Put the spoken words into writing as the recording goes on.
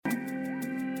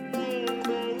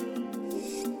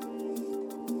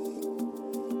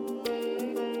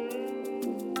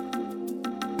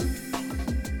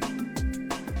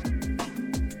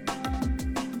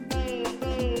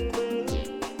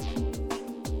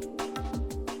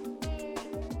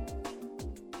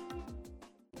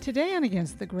Today on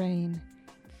Against the Grain,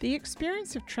 the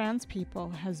experience of trans people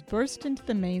has burst into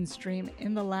the mainstream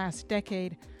in the last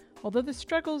decade, although the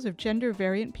struggles of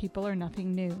gender-variant people are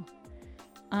nothing new.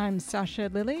 I'm Sasha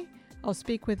Lilly. I'll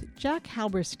speak with Jack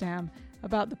Halberstam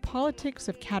about the politics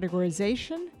of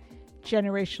categorization,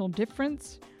 generational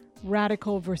difference,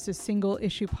 radical versus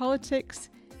single-issue politics,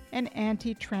 and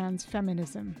anti-trans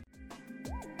feminism.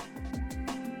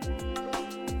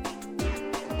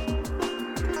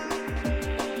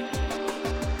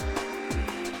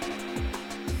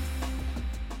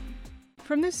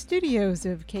 From the studios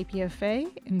of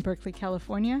KPFA in Berkeley,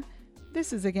 California,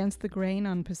 this is Against the Grain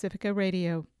on Pacifica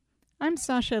Radio. I'm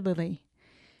Sasha Lilly.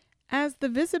 As the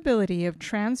visibility of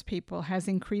trans people has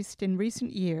increased in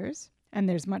recent years, and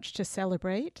there's much to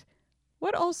celebrate,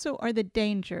 what also are the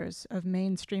dangers of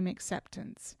mainstream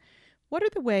acceptance? What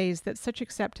are the ways that such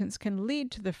acceptance can lead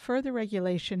to the further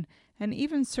regulation and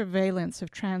even surveillance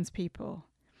of trans people?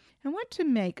 And what to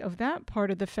make of that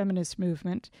part of the feminist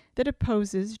movement that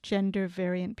opposes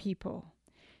gender-variant people?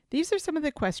 These are some of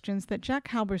the questions that Jack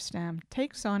Halberstam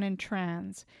takes on in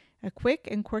Trans, a quick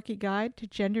and quirky guide to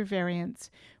gender variance,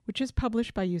 which is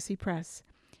published by UC Press.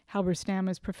 Halberstam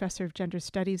is professor of gender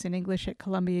studies and English at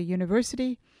Columbia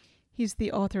University. He's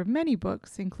the author of many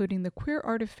books, including The Queer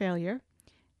Art of Failure,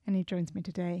 and he joins me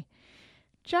today.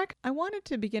 Jack, I wanted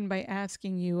to begin by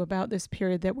asking you about this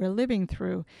period that we're living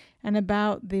through and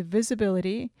about the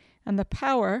visibility and the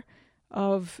power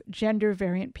of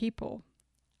gender-variant people.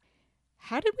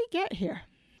 How did we get here?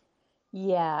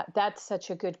 Yeah, that's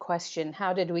such a good question.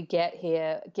 How did we get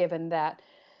here, given that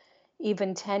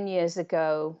even 10 years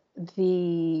ago,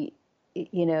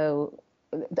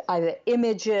 either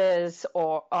images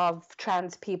or of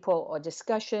trans people or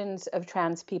discussions of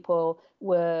trans people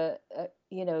were,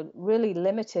 really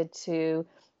limited to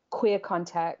queer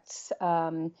contexts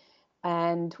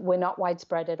and were not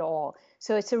widespread at all.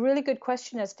 So it's a really good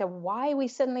question as to why we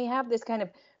suddenly have this kind of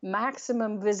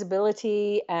maximum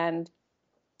visibility and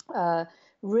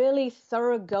really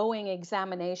thoroughgoing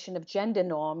examination of gender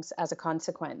norms as a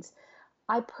consequence.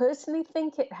 I personally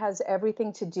think it has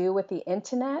everything to do with the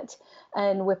internet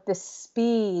and with the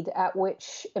speed at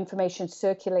which information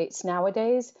circulates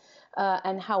nowadays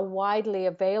and how widely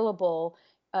available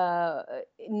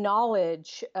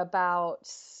knowledge about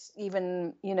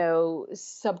even,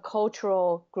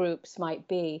 subcultural groups might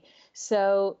be.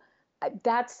 So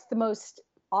that's the most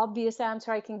obvious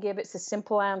answer I can give. It's a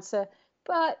simple answer.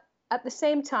 But at the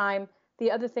same time,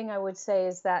 the other thing I would say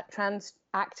is that trans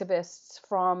activists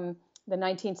from the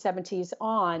 1970s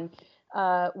on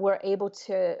were able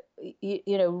to,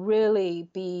 really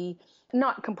be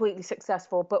not completely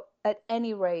successful, but at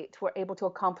any rate were able to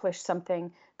accomplish something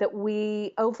that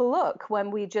we overlook when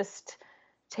we just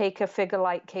take a figure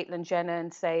like Caitlyn Jenner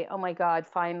and say, oh my God,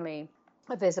 finally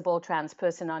a visible trans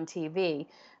person on TV.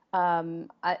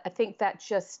 I think that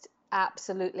just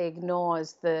absolutely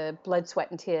ignores the blood,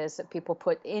 sweat, and tears that people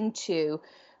put into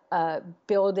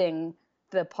building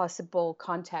the possible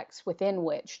context within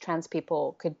which trans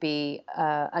people could be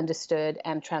understood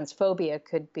and transphobia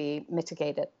could be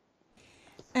mitigated.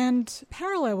 And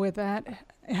parallel with that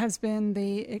has been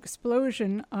the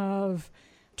explosion of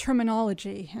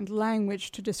terminology and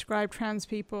language to describe trans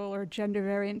people or gender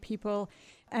variant people.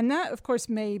 And that, of course,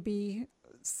 may be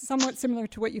somewhat similar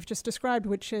to what you've just described,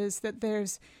 which is that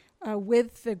there's,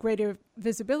 with the greater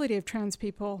visibility of trans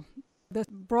people, the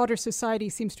broader society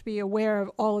seems to be aware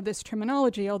of all of this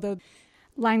terminology, although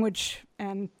language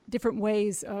and different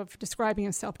ways of describing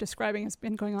and self-describing has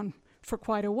been going on for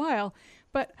quite a while.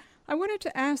 But I wanted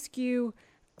to ask you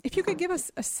if you could give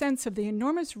us a sense of the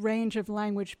enormous range of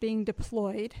language being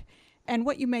deployed and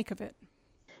what you make of it.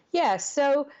 Yeah,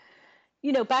 so,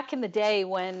 back in the day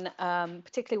when,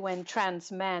 particularly when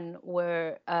trans men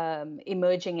were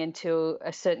emerging into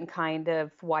a certain kind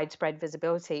of widespread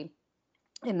visibility,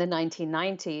 in the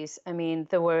 1990s,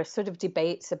 there were sort of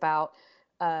debates about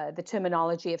the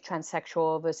terminology of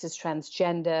transsexual versus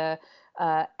transgender,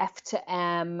 F to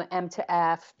M, M to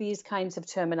F. These kinds of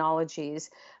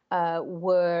terminologies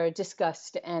were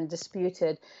discussed and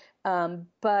disputed.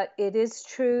 But it is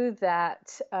true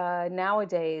that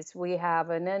nowadays we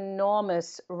have an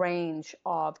enormous range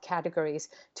of categories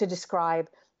to describe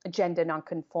gender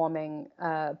nonconforming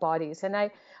bodies. And I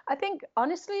think,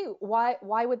 honestly, why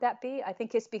would that be? I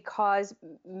think it's because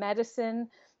medicine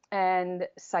and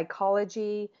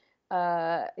psychology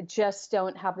just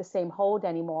don't have the same hold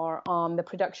anymore on the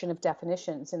production of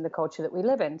definitions in the culture that we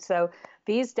live in. So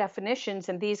these definitions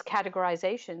and these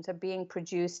categorizations are being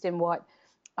produced in what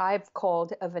I've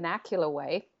called a vernacular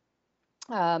way,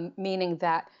 meaning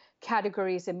that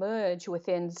categories emerge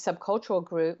within subcultural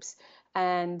groups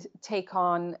and take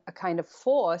on a kind of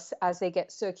force as they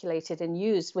get circulated and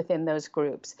used within those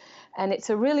groups. And it's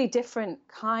a really different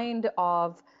kind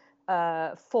of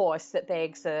force that they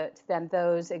exert than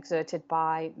those exerted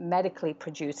by medically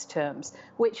produced terms,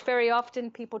 which very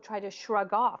often people try to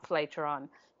shrug off later on.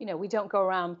 We don't go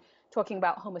around talking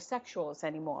about homosexuals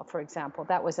anymore, for example.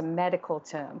 That was a medical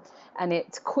term, and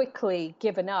it's quickly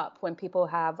given up when people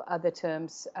have other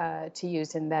terms to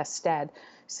use in their stead.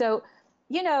 So,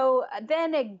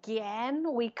 then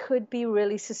again, we could be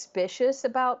really suspicious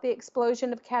about the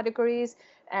explosion of categories.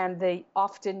 And the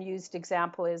often used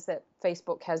example is that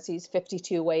Facebook has these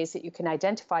 52 ways that you can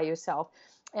identify yourself.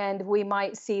 And we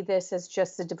might see this as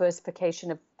just the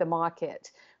diversification of the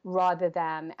market rather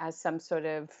than as some sort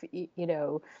of,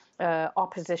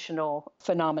 oppositional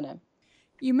phenomenon.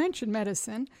 You mentioned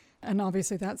medicine, and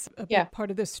obviously that's a big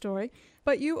part of this story.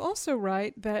 But you also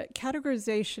write that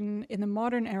categorization in the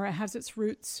modern era has its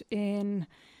roots in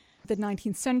the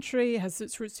 19th century, has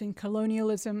its roots in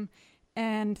colonialism,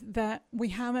 and that we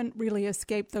haven't really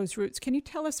escaped those roots. Can you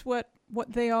tell us what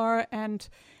they are and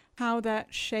how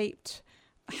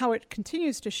it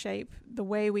continues to shape the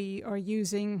way we are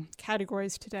using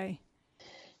categories today?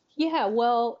 Yeah,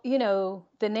 well, the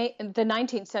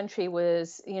 19th century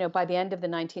was, by the end of the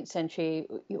 19th century,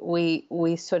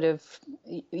 we sort of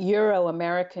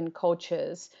Euro-American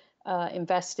cultures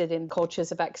invested in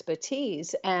cultures of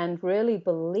expertise and really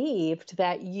believed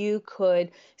that you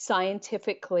could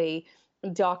scientifically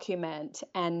document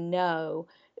and know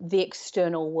the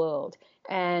external world.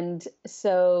 And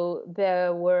so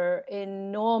there were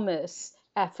enormous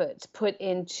efforts put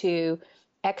into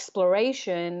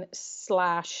exploration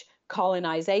 /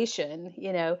 colonization,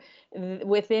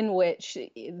 within which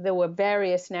there were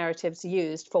various narratives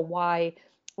used for why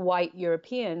white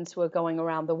Europeans were going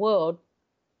around the world.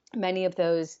 Many of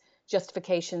those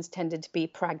justifications tended to be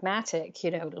pragmatic,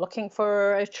 looking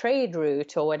for a trade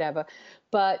route or whatever.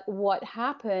 But what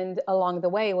happened along the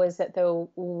way was that there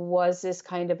was this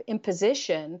kind of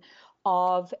imposition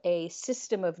of a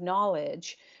system of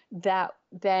knowledge that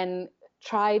then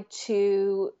tried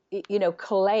to,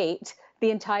 collate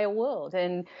the entire world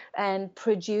and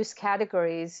produce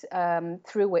categories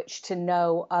through which to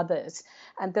know others.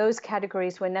 And those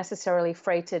categories were necessarily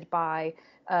freighted by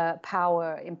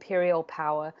power, imperial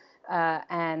power,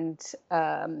 and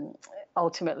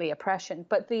ultimately oppression.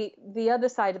 But the other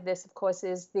side of this, of course,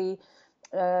 is the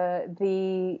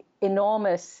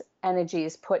enormous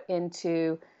energies put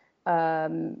into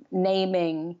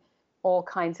naming all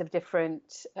kinds of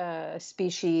different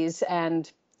species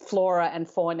and flora and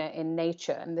fauna in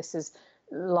nature. And this is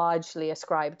largely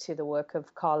ascribed to the work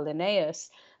of Carl Linnaeus.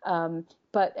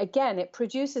 But again, it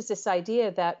produces this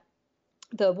idea that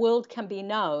the world can be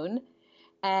known,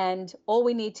 and all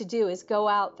we need to do is go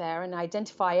out there and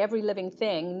identify every living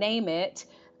thing, name it,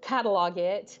 catalog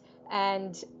it,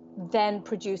 and then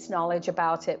produce knowledge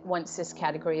about it once this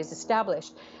category is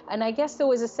established. And I guess there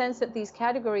was a sense that these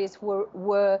categories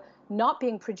were not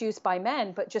being produced by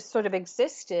men, but just sort of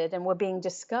existed and were being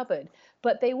discovered.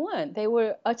 But they weren't. They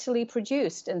were utterly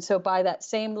produced. And so by that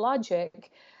same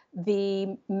logic,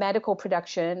 the medical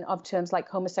production of terms like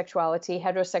homosexuality,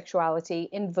 heterosexuality,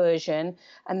 inversion,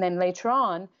 and then later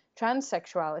on,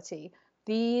 transsexuality,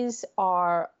 these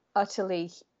are utterly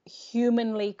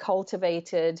humanly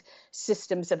cultivated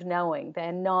systems of knowing.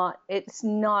 It's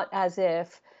not as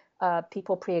if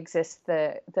people pre-exist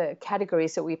the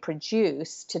categories that we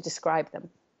produce to describe them.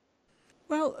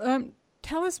 Well,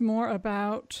 tell us more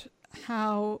about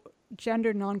how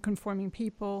gender nonconforming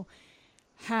people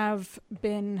have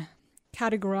been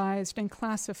categorized and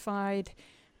classified,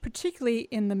 particularly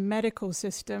in the medical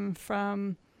system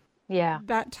from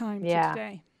that time to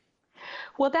today.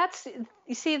 Well,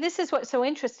 you see, this is what's so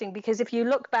interesting, because if you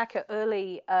look back at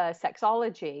early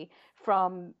sexology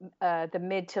from the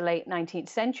mid to late 19th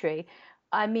century,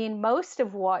 I mean, most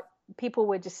of what people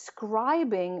were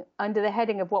describing under the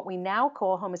heading of what we now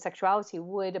call homosexuality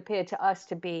would appear to us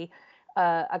to be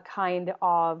a kind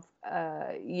of,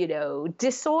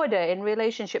 disorder in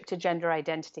relationship to gender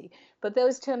identity. But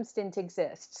those terms didn't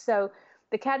exist. So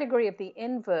the category of the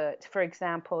invert, for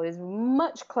example, is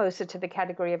much closer to the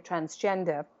category of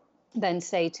transgender than,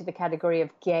 say, to the category of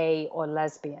gay or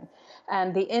lesbian.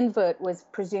 And the invert was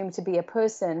presumed to be a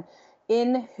person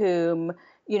in whom,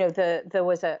 there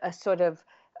was a sort of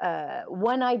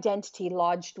one identity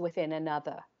lodged within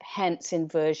another, hence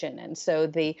inversion. And so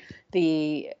the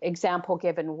example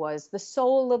given was the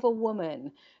soul of a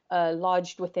woman,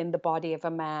 lodged within the body of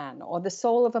a man, or the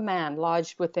soul of a man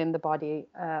lodged within the body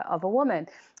of a woman.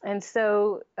 And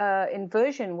so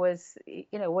inversion was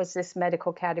this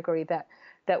medical category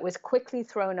that was quickly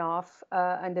thrown off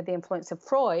under the influence of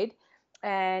Freud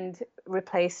and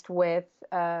replaced with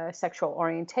sexual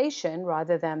orientation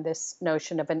rather than this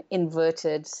notion of an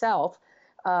inverted self.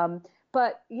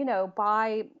 But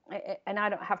and I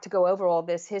don't have to go over all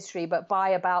this history, but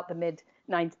by about the mid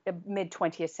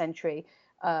 20th century,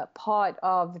 part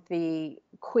of the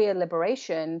queer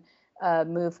liberation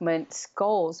movement's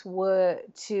goals were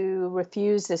to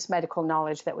refuse this medical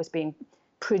knowledge that was being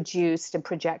produced and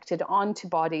projected onto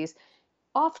bodies,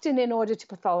 often in order to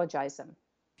pathologize them.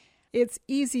 It's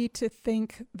easy to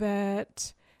think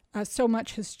that so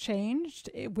much has changed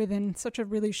within such a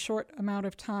really short amount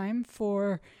of time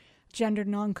for gender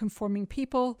nonconforming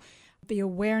people. The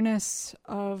awareness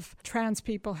of trans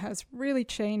people has really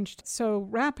changed so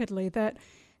rapidly that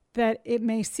it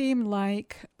may seem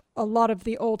like a lot of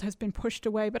the old has been pushed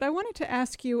away. But I wanted to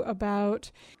ask you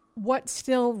about what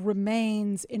still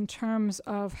remains in terms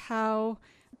of how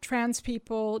trans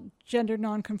people, gender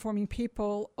nonconforming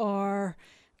people are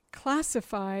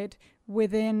classified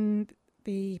within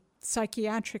the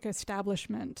psychiatric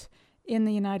establishment in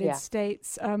the United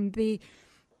States. The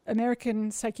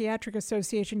American Psychiatric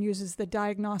Association uses the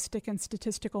Diagnostic and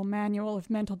Statistical Manual of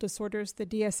Mental Disorders, the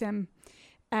DSM,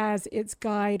 as its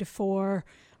guide for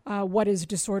what is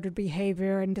disordered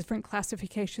behavior and different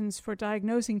classifications for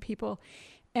diagnosing people.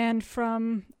 And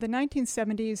from the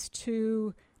 1970s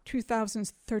to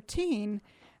 2013,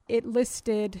 it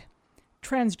listed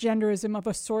transgenderism of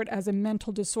a sort as a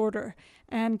mental disorder.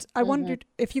 And I wondered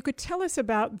if you could tell us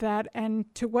about that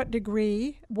and to what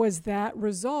degree was that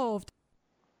resolved?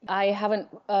 I haven't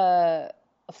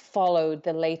followed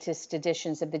the latest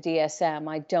editions of the DSM.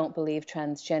 I don't believe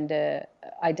transgender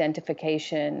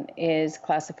identification is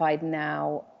classified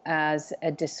now as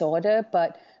a disorder,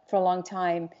 but for a long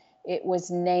time it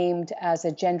was named as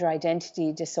a gender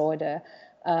identity disorder.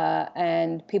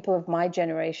 And people of my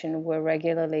generation were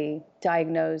regularly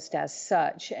diagnosed as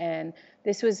such. And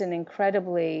this was an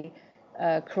incredibly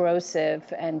corrosive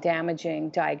and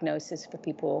damaging diagnosis for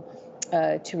people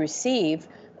to receive,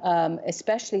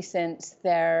 especially since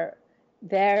their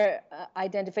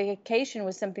identification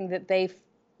was something that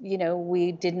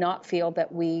we did not feel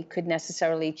that we could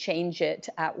necessarily change it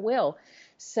at will.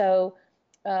 So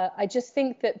I just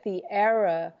think that the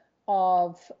era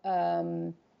of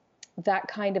that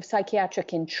kind of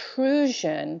psychiatric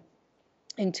intrusion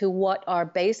into what are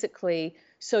basically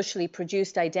socially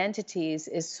produced identities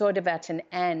is sort of at an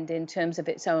end in terms of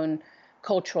its own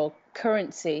cultural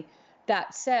currency.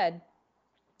 That said,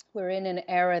 we're in an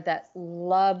era that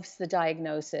loves the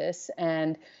diagnosis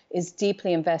and is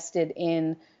deeply invested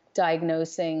in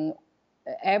diagnosing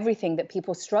everything that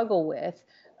people struggle with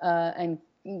and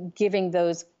giving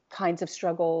those kinds of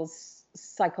struggles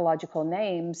psychological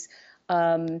names,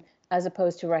 as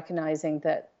opposed to recognizing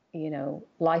that,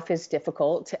 life is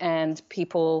difficult and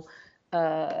people,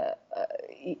 part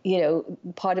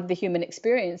of the human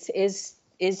experience is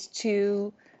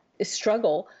to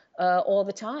struggle all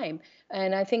the time.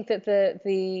 And I think that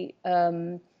the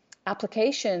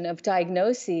application of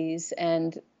diagnoses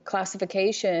and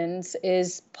classifications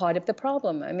is part of the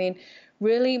problem. I mean,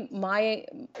 really, my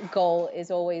goal is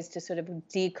always to sort of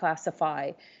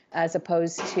declassify as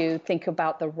opposed to think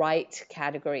about the right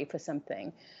category for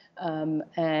something.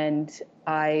 And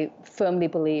I firmly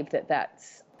believe that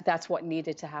that's what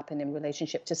needed to happen in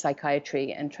relationship to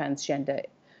psychiatry and transgender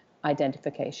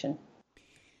identification.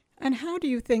 And how do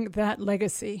you think that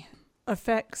legacy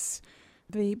affects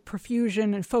the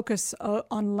profusion and focus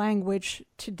on language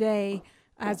today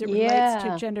as it relates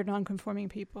to gender nonconforming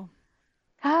people?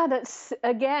 That's,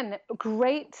 again,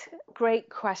 great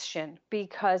question,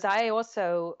 because I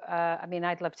also,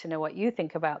 I'd love to know what you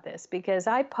think about this, because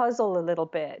I puzzle a little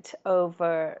bit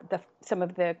over some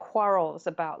of the quarrels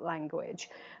about language.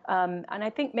 And I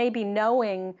think maybe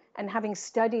knowing and having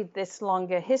studied this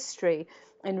longer history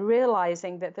and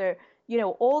realizing that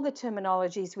all the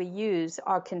terminologies we use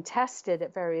are contested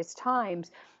at various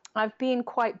times, I've been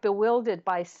quite bewildered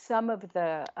by some of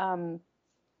the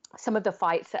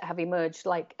fights that have emerged,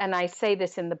 and I say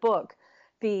this in the book,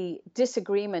 the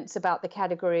disagreements about the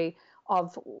category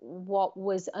of what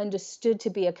was understood to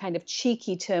be a kind of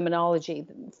cheeky terminology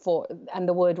and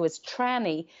the word was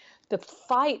tranny. The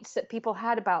fights that people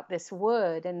had about this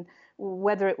word and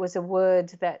whether it was a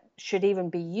word that should even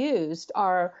be used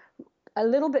are a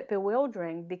little bit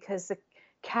bewildering, because the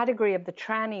category of the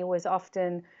tranny was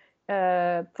often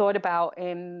thought about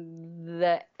in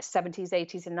the 70s,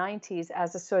 80s, and 90s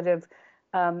as a sort of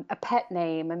a pet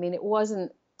name. I mean, it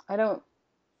wasn't, I don't,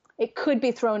 it could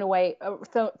be thrown away,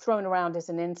 thrown around as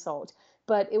an insult,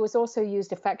 but it was also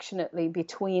used affectionately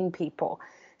between people.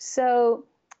 So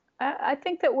I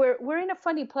think that we're in a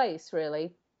funny place,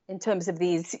 really, in terms of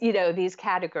these, these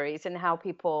categories and how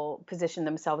people position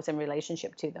themselves in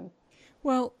relationship to them.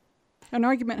 Well, an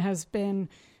argument has been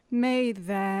made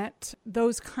that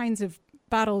those kinds of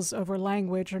battles over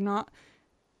language are not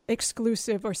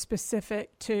exclusive or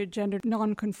specific to gender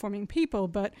non-conforming people,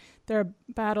 but there are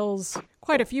battles,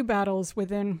 quite a few battles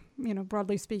within,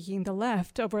 broadly speaking, the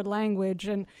left over language,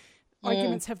 and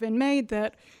arguments have been made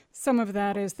that some of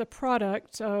that is the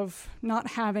product of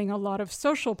not having a lot of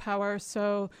social power,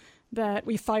 so that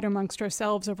we fight amongst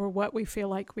ourselves over what we feel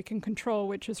like we can control,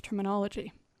 which is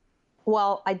terminology.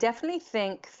 Well, I definitely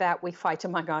think that we fight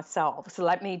among ourselves. So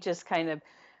let me just kind of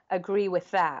agree with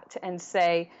that and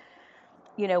say,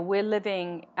 we're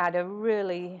living at a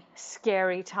really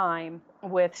scary time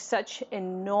with such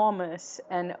enormous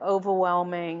and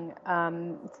overwhelming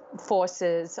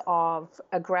forces of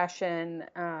aggression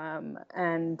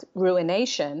and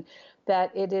ruination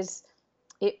that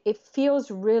it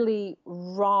feels really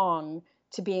wrong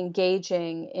to be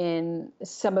engaging in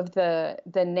some of the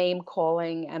name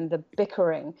calling and the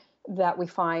bickering that we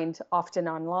find often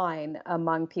online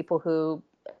among people who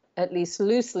at least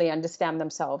loosely understand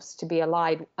themselves to be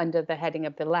allied under the heading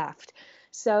of the left.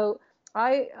 So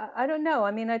I don't know.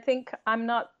 I mean, I think I'm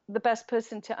not the best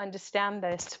person to understand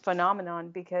this phenomenon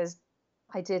because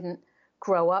I didn't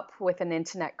grow up with an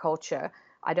internet culture.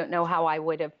 I don't know how I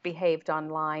would have behaved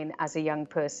online as a young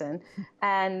person.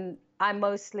 And I'm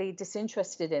mostly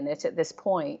disinterested in it at this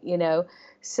point,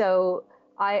 So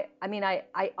I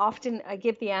often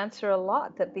give the answer a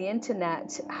lot that the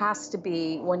internet has to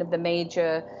be one of the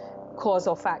major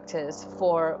causal factors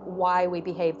for why we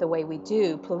behave the way we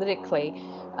do politically.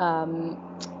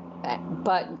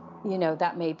 But,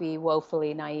 that may be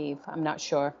woefully naive. I'm not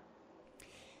sure.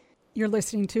 You're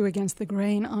listening to Against the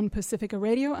Grain on Pacifica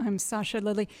Radio. I'm Sasha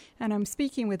Lilly, and I'm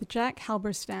speaking with Jack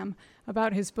Halberstam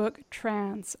about his book,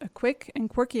 Trans, a quick and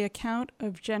quirky account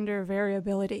of gender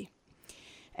variability.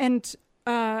 And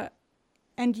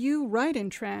you write in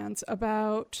Trans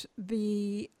about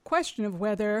the question of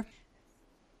whether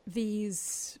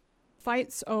these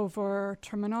fights over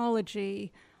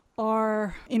terminology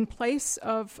are in place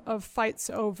of fights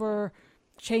over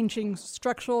changing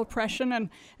structural oppression,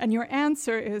 and your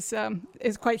answer is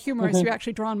quite humorous. You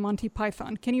actually draw on Monty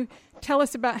Python. Can you tell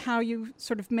us about how you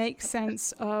sort of make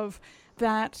sense of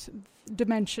that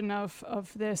dimension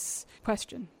of this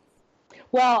question?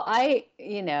 Well, I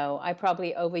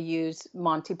probably overuse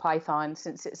Monty Python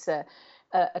since it's a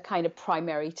kind of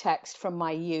primary text from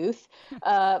my youth,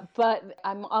 but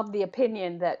I'm of the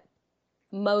opinion that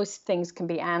most things can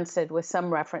be answered with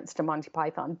some reference to Monty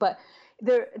Python. But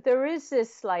there is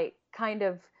this like kind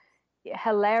of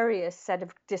hilarious set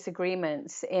of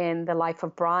disagreements in The Life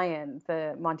of Brian,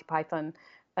 the Monty Python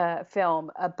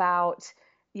film, about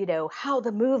how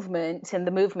the movement, and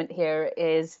the movement here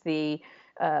is the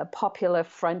Popular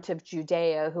Front of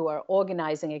Judea, who are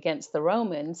organizing against the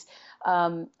Romans,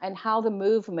 and how the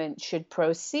movement should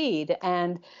proceed.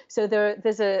 And so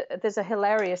there's a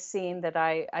hilarious scene that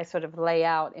I sort of lay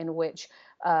out in which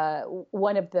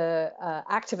one of the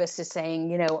activists is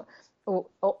saying,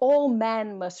 all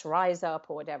men must rise up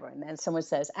or whatever. And then someone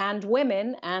says, and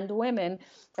women. And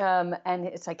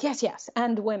it's like, yes,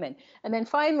 and women. And then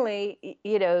finally,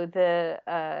 the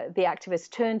activists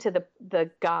turn to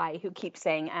the guy who keeps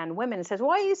saying, and women, and says,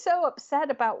 why are you so upset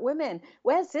about women?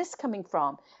 Where's this coming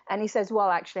from? And he says,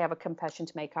 well, actually, I have a confession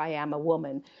to make. I am a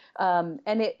woman. And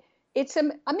it's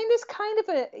there's kind of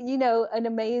an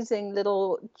amazing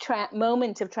little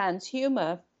moment of trans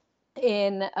humor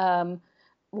in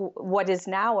what is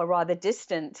now a rather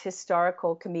distant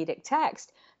historical comedic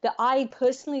text that I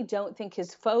personally don't think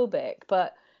is phobic.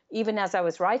 But even as I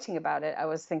was writing about it, I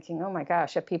was thinking, oh my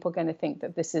gosh, are people going to think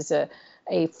that this is a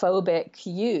phobic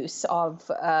use of,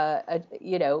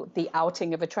 the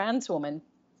outing of a trans woman?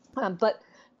 But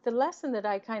the lesson that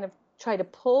I kind of try to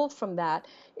pull from that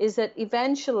is that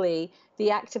eventually the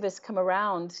activists come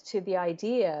around to the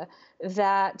idea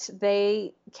that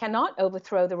they cannot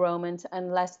overthrow the Romans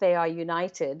unless they are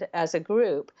united as a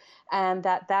group, and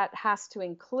that has to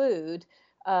include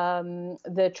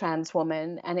the trans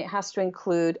woman, and it has to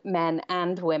include men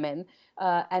and women,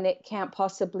 and it can't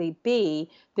possibly be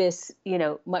this,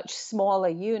 much smaller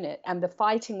unit. And the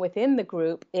fighting within the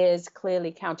group is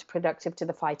clearly counterproductive to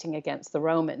the fighting against the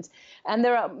Romans. And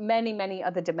there are many, many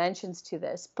other dimensions to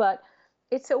this. But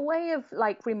it's a way of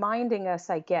like reminding us,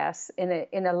 I guess, in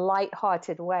a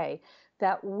light-hearted way,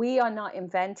 that we are not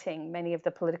inventing many of the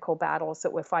political battles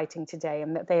that we're fighting today,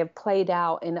 and that they have played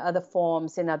out in other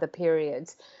forms in other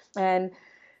periods. And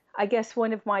I guess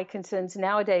one of my concerns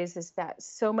nowadays is that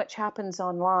so much happens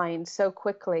online so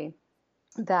quickly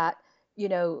that,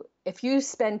 if you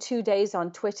spend 2 days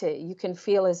on Twitter, you can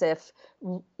feel as if,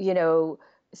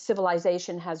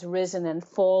 civilization has risen and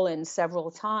fallen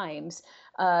several times,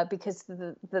 because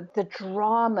the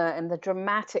drama and the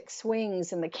dramatic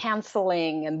swings and the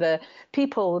canceling and the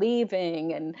people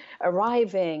leaving and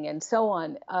arriving and so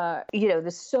on.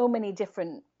 There's so many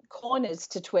different corners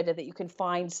to Twitter that you can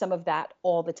find some of that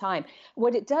all the time.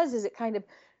 What it does is it kind of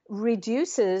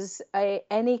reduces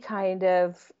any kind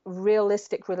of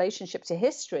realistic relationship to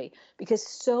history, because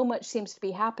so much seems to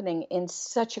be happening in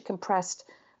such a compressed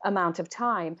amount of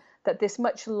time that this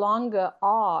much longer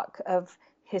arc of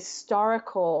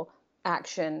historical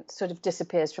action sort of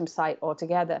disappears from sight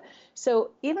altogether.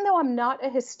 So even though I'm not a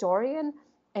historian,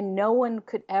 and no one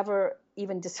could ever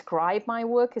even describe my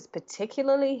work as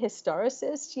particularly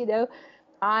historicist,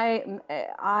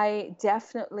 I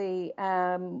definitely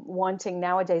am wanting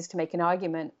nowadays to make an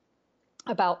argument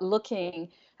about looking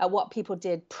at what people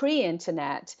did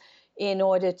pre-internet in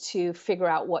order to figure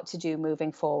out what to do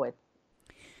moving forward.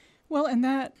 Well, and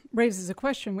that raises a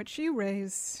question which you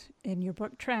raise in your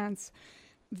book, Trans,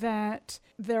 that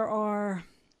there are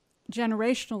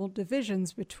generational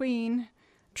divisions between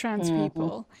trans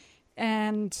people.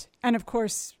 And of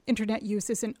course, internet use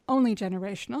isn't only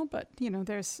generational, but,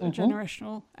 there's a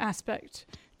generational aspect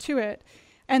to it.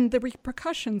 And the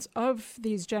repercussions of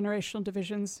these generational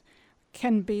divisions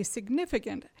can be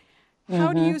significant.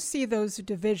 How do you see those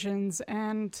divisions,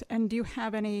 and do you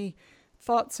have any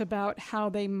thoughts about how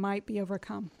they might be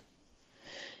overcome?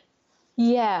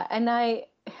 Yeah, and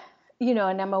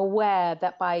and I'm aware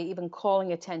that by even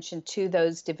calling attention to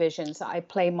those divisions, I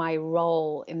play my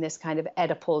role in this kind of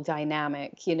Oedipal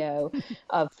dynamic,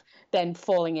 of then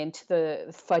falling into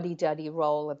the fuddy-duddy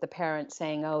role of the parent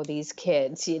saying, "Oh, these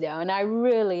kids," and I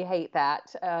really hate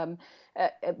that.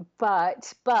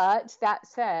 But that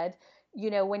said,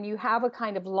 when you have a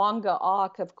kind of longer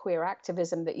arc of queer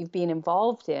activism that you've been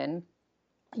involved in,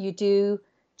 you do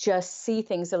just see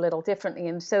things a little differently.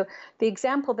 And so the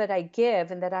example that I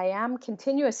give and that I am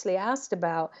continuously asked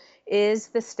about is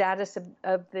the status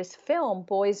of this film,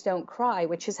 Boys Don't Cry,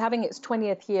 which is having its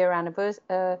 20th year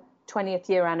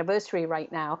anniversary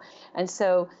right now. And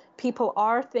so people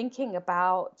are thinking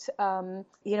about,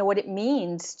 what it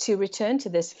means to return to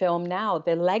this film now,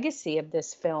 the legacy of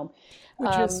this film.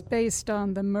 Which is based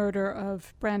on the murder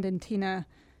of Brandon Tina.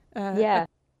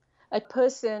 A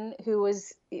person who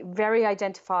was very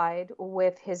identified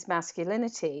with his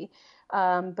masculinity,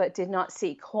 but did not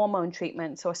seek hormone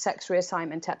treatments or sex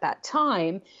reassignment at that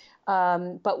time,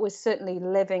 but was certainly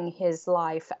living his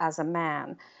life as a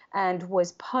man, and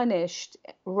was punished,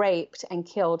 raped, and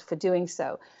killed for doing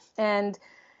so. And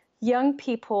young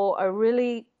people are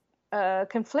really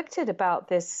conflicted about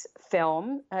this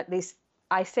film, at least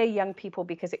I say young people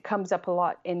because it comes up a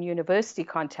lot in university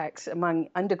contexts among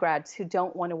undergrads who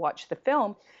don't want to watch the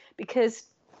film because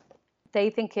they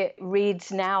think it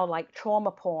reads now like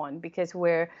trauma porn, because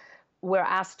we're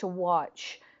asked to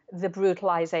watch the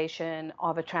brutalization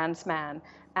of a trans man,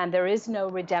 and there is no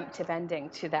redemptive ending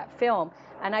to that film.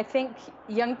 And I think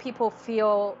young people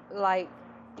feel like,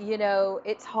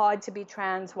 it's hard to be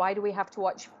trans. Why do we have to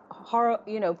watch horror,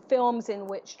 films in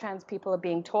which trans people are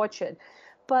being tortured?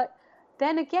 But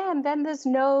then again, there's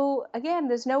no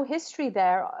history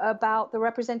there about the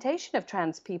representation of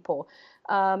trans people,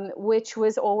 which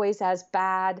was always as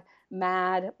bad,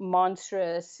 mad,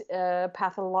 monstrous,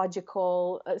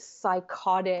 pathological,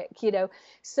 psychotic,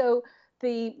 So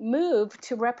the move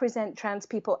to represent trans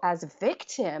people as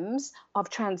victims of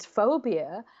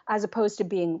transphobia, as opposed to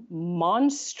being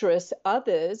monstrous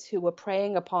others who were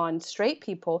preying upon straight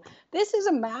people, this is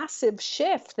a massive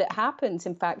shift that happens,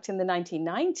 in fact, in the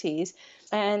 1990s.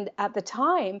 And at the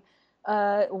time,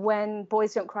 when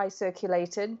Boys Don't Cry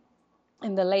circulated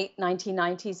in the late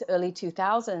 1990s, early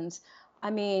 2000s,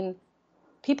 I mean,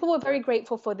 people were very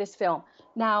grateful for this film.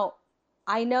 Now,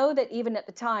 I know that even at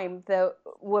the time, there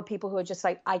were people who were just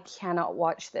like, I cannot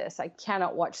watch this. I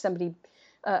cannot watch somebody,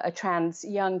 a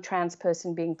young trans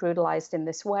person being brutalized in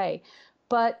this way.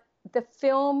 But the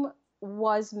film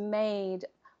was made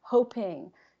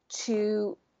hoping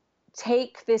to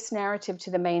take this narrative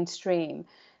to the mainstream,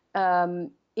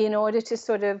 in order to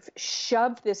sort of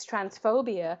shove this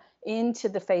transphobia into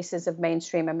the faces of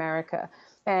mainstream America.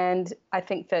 And I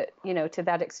think that, to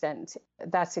that extent,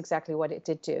 that's exactly what it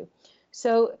did do.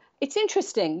 So It's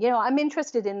interesting. I'm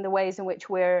interested in the ways in which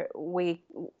we're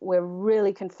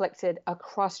really conflicted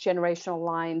across generational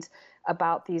lines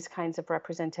about these kinds of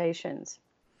representations.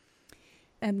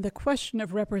 And the question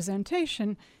of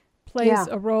representation plays Yeah.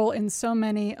 a role in so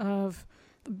many of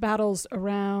the battles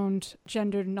around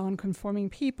gender nonconforming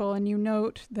people. And you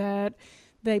note that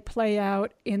they play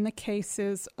out in the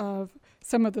cases of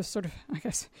some of the sort of, I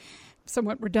guess,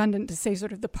 somewhat redundant to say,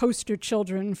 sort of the poster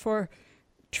children for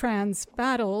trans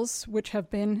battles, which have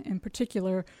been, in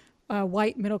particular,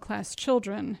 white middle-class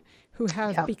children who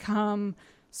have Yeah. become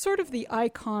sort of the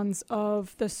icons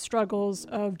of the struggles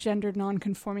of gender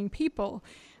nonconforming people.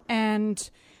 And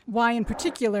why, in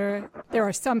particular, there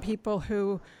are some people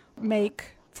who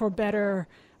make for better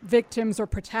victims or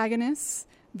protagonists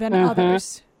than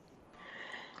others.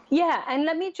 Yeah, and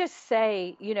let me just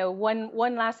say,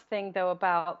 one last thing though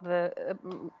about the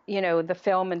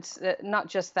film, and not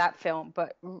just that film,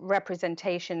 but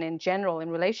representation in general in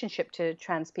relationship to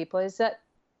trans people, is that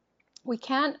we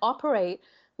can't operate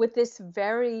with this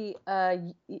very,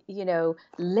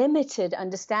 limited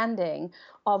understanding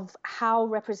of how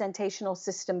representational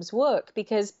systems work.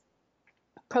 Because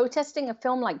protesting a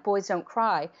film like Boys Don't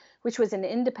Cry, which was an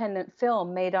independent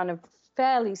film made on a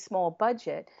fairly small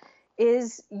budget,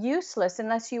 is useless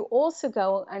unless you also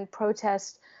go and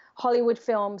protest Hollywood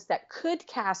films that could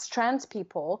cast trans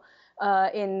people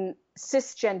in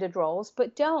cisgendered roles,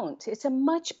 but don't. It's a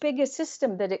much bigger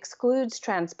system that excludes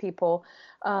trans people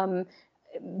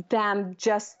than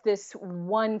just this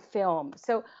one film.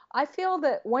 So I feel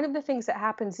that one of the things that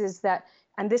happens is that,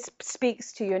 and this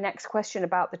speaks to your next question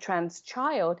about the trans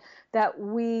child, that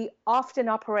we often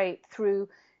operate through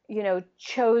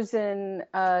chosen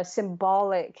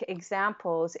symbolic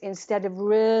examples instead of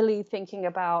really thinking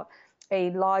about a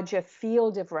larger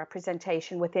field of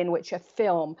representation within which a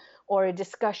film or a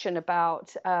discussion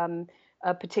about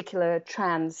a particular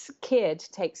trans kid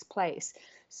takes place.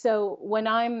 So when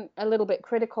I'm a little bit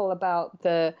critical about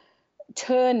the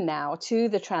turn now to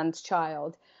the trans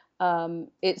child,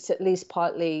 it's at least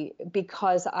partly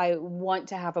because I want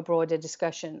to have a broader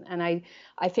discussion. And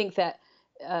I think that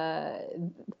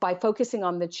by focusing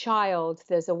on the child,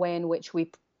 there's a way in which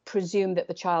we presume that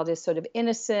the child is sort of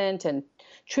innocent and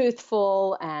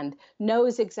truthful and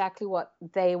knows exactly what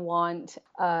they want,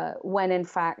 when in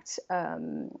fact,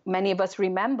 many of us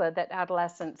remember that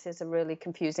adolescence is a really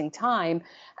confusing time,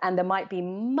 and there might be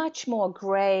much more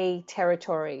gray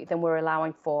territory than we're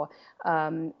allowing for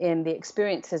in the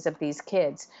experiences of these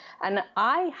kids. And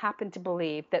I happen to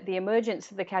believe that the emergence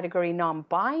of the category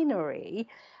non-binary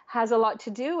has a lot to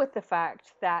do with the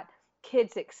fact that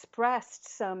kids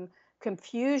expressed some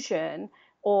confusion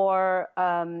or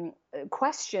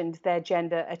questioned their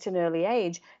gender at an early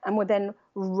age and were then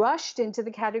rushed into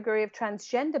the category of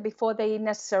transgender before they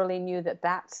necessarily knew that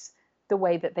that's the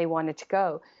way that they wanted to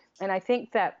go. And I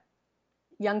think that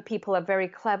young people are very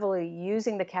cleverly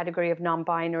using the category of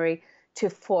non-binary to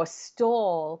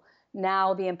forestall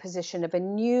now the imposition of a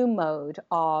new mode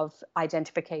of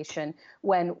identification,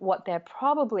 when what they're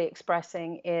probably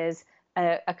expressing is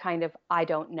a kind of, I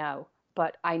don't know,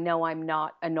 but I know I'm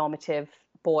not a normative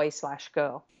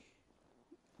boy/girl.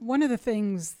 One of the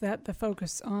things that the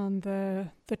focus on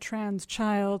the trans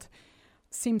child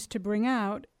seems to bring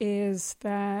out is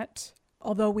that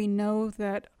although we know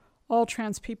that all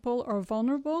trans people are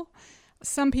vulnerable,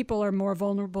 some people are more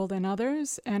vulnerable than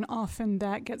others, and often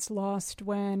that gets lost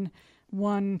when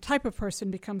one type of person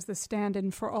becomes the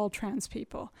stand-in for all trans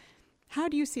people. How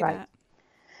do you see that?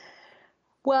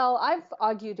 Well, I've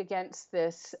argued against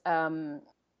this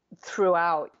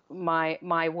throughout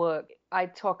my work. I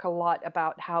talk a lot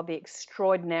about how the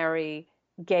extraordinary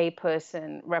gay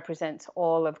person represents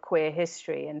all of queer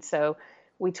history. And so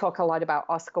we talk a lot about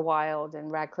Oscar Wilde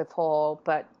and Radcliffe Hall,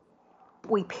 but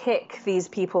we pick these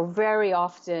people very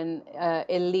often,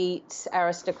 elite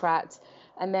aristocrats,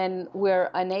 and then we're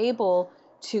unable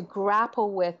to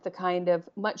grapple with the kind of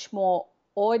much more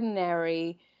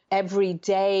ordinary,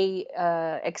 everyday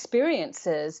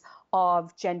experiences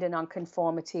of gender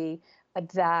nonconformity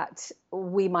that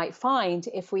we might find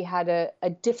if we had a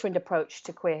different approach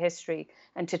to queer history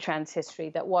and to trans history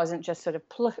that wasn't just sort of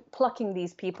plucking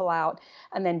these people out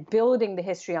and then building the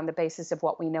history on the basis of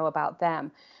what we know about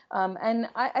them. And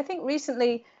I think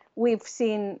recently we've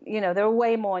seen, there are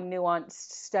way more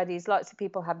nuanced studies. Lots of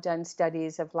people have done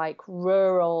studies of like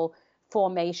rural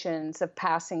formations of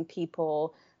passing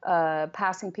people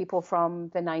from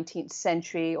the 19th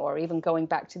century or even going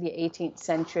back to the 18th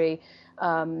century,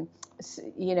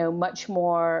 much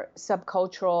more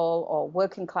subcultural or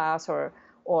working class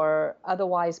or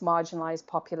otherwise marginalized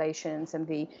populations, and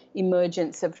the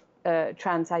emergence of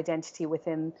trans identity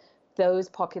within those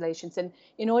populations. And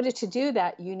in order to do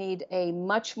that, you need a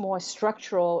much more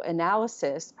structural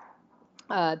analysis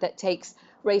that takes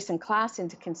race and class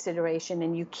into consideration.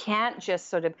 And you can't just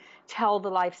sort of tell the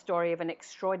life story of an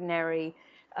extraordinary,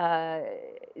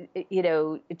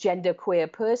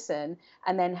 genderqueer person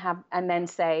and then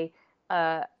say,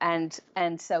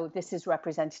 and so this is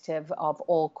representative of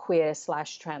all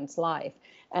queer/trans life.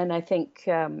 And I think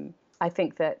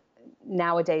that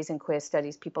nowadays in queer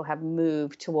studies, people have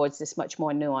moved towards this much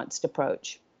more nuanced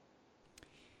approach.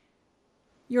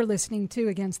 You're listening to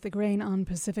Against the Grain on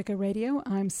Pacifica Radio.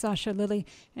 I'm Sasha Lilly,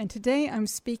 and today I'm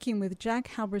speaking with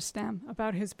Jack Halberstam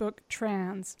about his book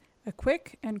Trans, a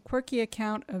quick and quirky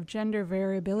account of gender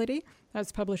variability.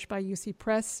 That's published by UC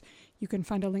Press. You can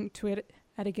find a link to it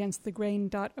at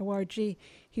againstthegrain.org.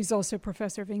 He's also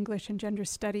professor of English and Gender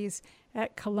Studies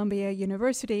at Columbia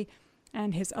University,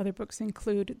 and his other books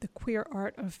include The Queer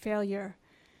Art of Failure.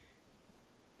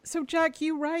 So, Jack,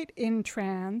 you write in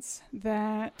Trans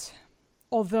that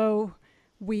although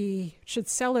we should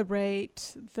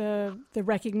celebrate the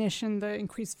recognition, the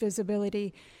increased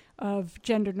visibility of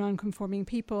gender nonconforming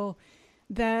people,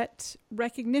 that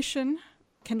recognition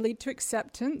can lead to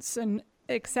acceptance, and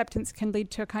acceptance can lead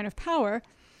to a kind of power,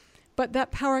 but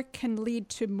that power can lead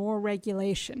to more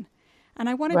regulation. And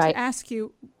I wanted to ask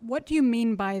you, what do you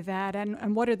mean by that,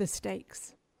 and what are the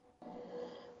stakes?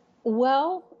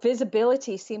 Well,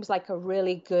 visibility seems like a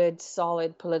really good,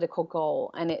 solid political goal,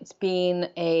 and it's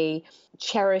been a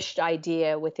cherished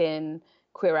idea within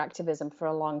queer activism for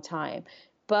a long time.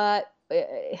 But,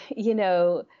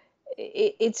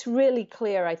 it's really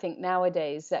clear, I think,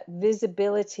 nowadays that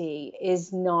visibility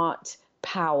is not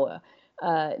power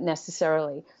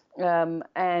necessarily.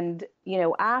 And,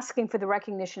 asking for the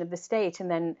recognition of the state and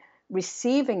then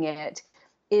receiving it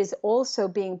is also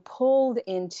being pulled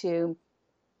into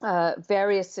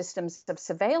various systems of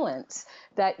surveillance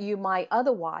that you might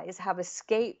otherwise have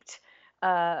escaped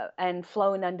and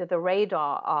flown under the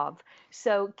radar of.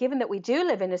 So given that we do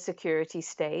live in a security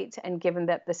state, and given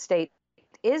that the state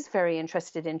is very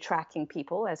interested in tracking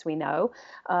people, as we know,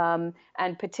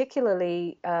 and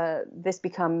particularly this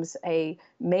becomes a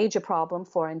major problem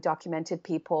for undocumented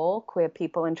people, queer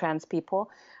people and trans people,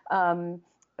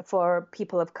 for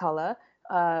people of color,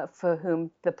 for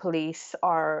whom the police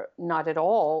are not at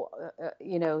all,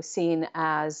 seen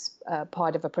as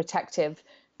part of a protective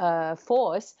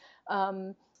force,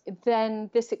 then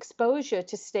this exposure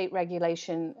to state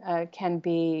regulation can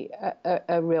be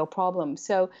a real problem.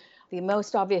 So the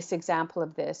most obvious example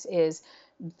of this is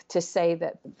to say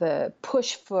that the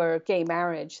push for gay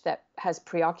marriage that has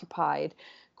preoccupied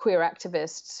queer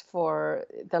activists for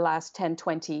the last 10,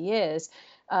 20 years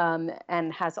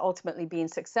and has ultimately been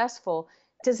successful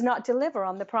does not deliver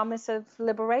on the promise of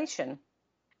liberation.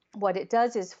 What it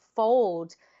does is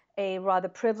fold a rather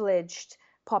privileged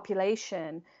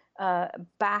population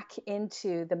back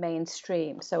into the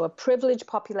mainstream. So a privileged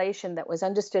population that was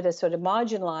understood as sort of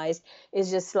marginalized is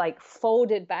just like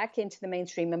folded back into the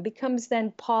mainstream and becomes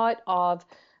then part of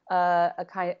a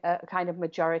kind of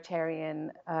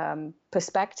majoritarian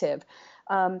perspective.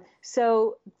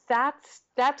 So that's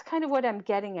kind of what I'm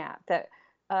getting at, that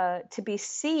to be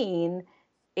seen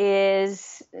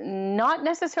is not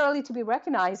necessarily to be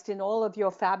recognized in all of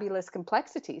your fabulous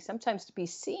complexity. Sometimes to be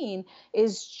seen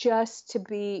is just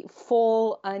to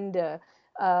fall under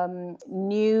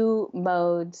new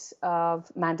modes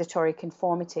of mandatory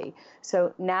conformity.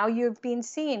 So now you've been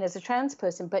seen as a trans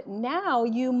person, but now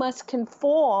you must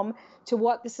conform to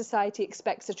what the society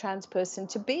expects a trans person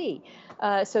to be.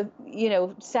 So,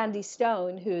 Sandy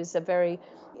Stone, who's a very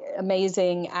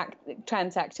amazing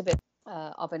trans activist,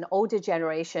 of an older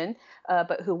generation,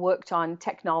 but who worked on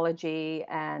technology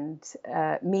and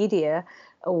media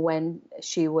when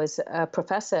she was a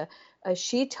professor.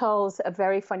 She tells a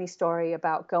very funny story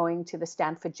about going to the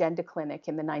Stanford Gender Clinic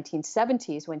in the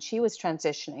 1970s when she was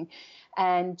transitioning.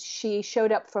 And she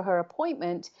showed up for her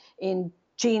appointment in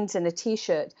jeans and a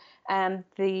T-shirt. And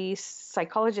the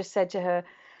psychologist said to her,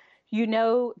 "You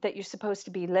know that you're supposed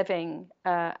to be living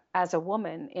as a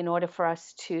woman in order for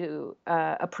us to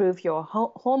approve your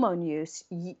hormone use.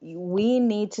 We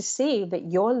need to see that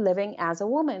you're living as a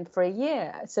woman for a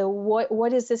year. So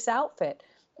what is this outfit?"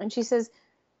 And she says,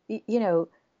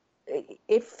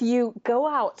 if you go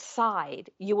outside,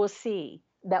 you will see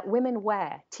that women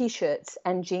wear T-shirts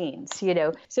and jeans,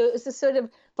 So it's a sort of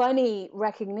funny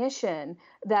recognition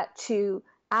that to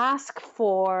ask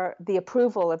for the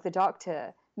approval of the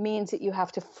doctor means that you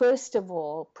have to, first of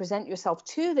all, present yourself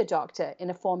to the doctor in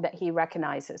a form that he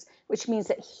recognizes, which means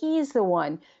that he's the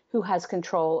one who has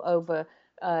control over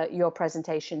your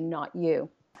presentation, not you.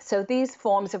 So these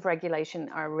forms of regulation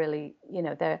are really,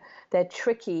 they're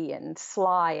tricky and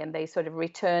sly, and they sort of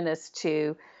return us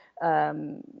to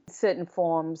certain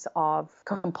forms of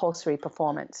compulsory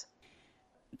performance.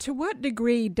 To what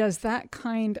degree does that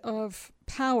kind of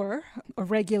power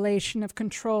of regulation, of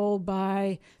control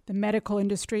by the medical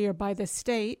industry or by the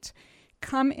state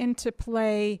come into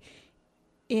play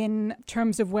in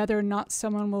terms of whether or not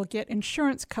someone will get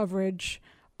insurance coverage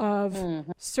of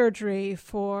surgery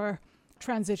for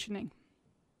transitioning?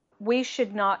 We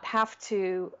should not have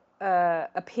to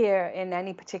appear in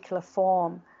any particular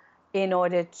form in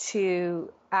order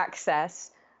to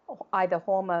access either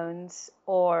hormones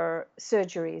or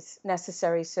surgeries,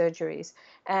 necessary surgeries.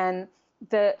 And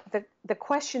the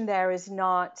question there is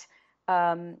not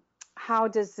how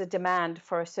does the demand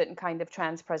for a certain kind of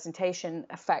trans presentation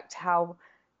affect how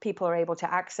people are able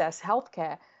to access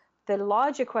healthcare. The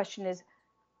larger question is,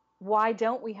 why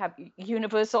don't we have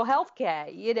universal health care?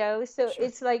 So Sure.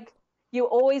 it's like you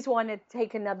always want to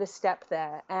take another step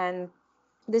there. And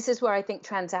this is where I think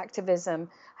trans activism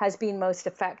has been most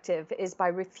effective, is by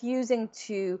refusing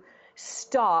to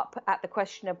stop at the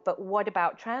question of, but what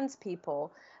about trans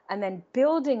people? And then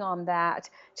building on that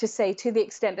to say, to the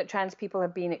extent that trans people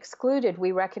have been excluded,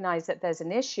 we recognize that there's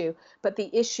an issue, but the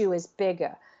issue is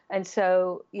bigger. And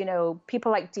so,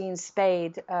 people like Dean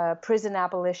Spade, prison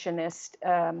abolitionist,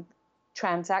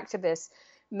 trans activists,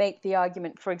 make the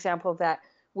argument, for example, that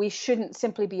we shouldn't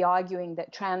simply be arguing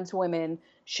that trans women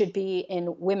should be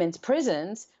in women's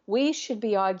prisons. We should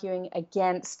be arguing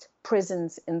against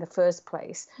prisons in the first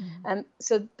place. Mm-hmm. And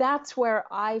so that's where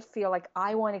I feel like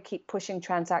I want to keep pushing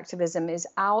trans activism, is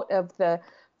out of the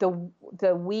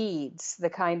weeds, the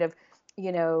kind of,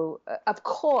 of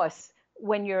course,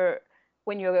 when you're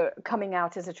coming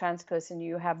out as a trans person,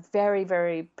 you have very,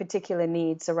 very particular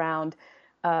needs around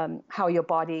how your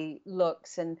body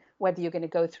looks and whether you're going to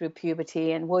go through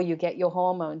puberty and will you get your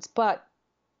hormones. But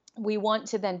we want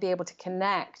to then be able to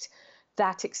connect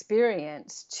that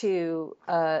experience to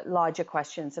larger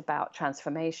questions about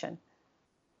transformation.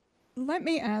 Let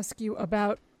me ask you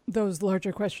about those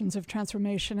larger questions of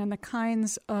transformation and the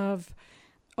kinds of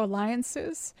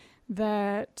alliances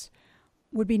that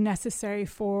would be necessary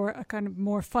for a kind of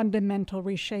more fundamental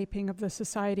reshaping of the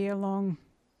society along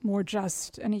more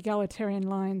just and egalitarian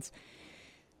lines.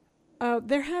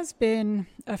 There has been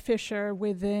a fissure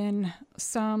within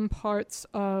some parts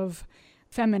of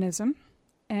feminism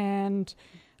and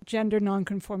gender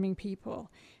nonconforming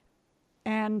people.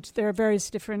 And there are various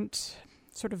different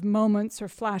sort of moments or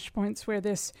flashpoints where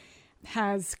this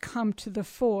has come to the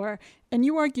fore. And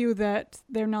you argue that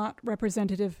they're not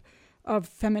representative of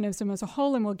feminism as a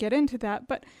whole, and we'll get into that.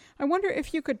 But I wonder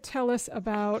if you could tell us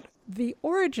about the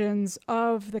origins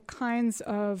of the kinds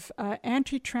of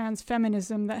anti-trans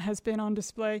feminism that has been on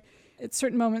display at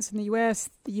certain moments in the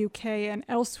US, the UK, and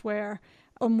elsewhere,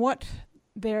 and what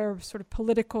their sort of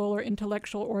political or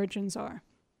intellectual origins are.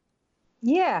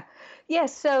 Yeah.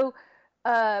 So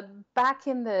back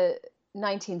in the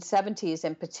 1970s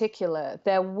in particular,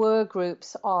 there were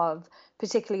groups of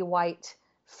particularly white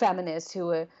feminists who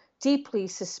were deeply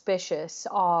suspicious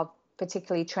of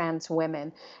particularly trans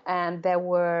women. And there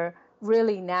were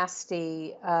really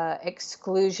nasty,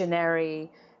 exclusionary,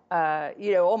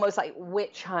 almost like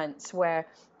witch hunts where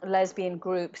lesbian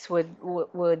groups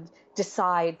would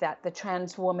decide that the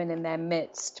trans woman in their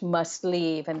midst must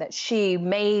leave, and that she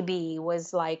maybe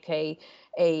was like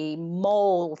a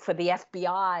mole for the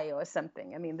FBI or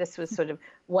something. I mean, this was sort of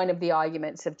one of the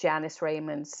arguments of Janice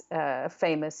Raymond's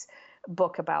famous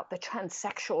book about the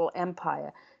transsexual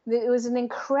empire. It was an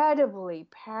incredibly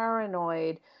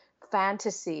paranoid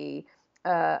fantasy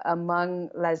among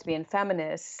lesbian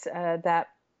feminists that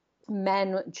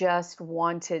men just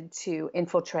wanted to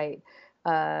infiltrate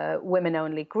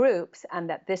women-only groups,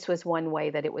 and that this was one way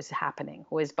that it was happening,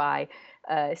 was by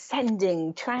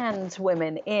sending trans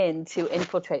women in to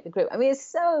infiltrate the group. I mean,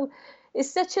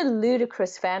 it's such a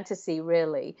ludicrous fantasy,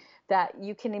 really, that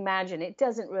you can imagine it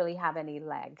doesn't really have any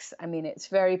legs. I mean, it's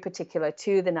very particular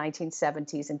to the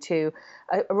 1970s and to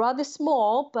a rather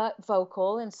small but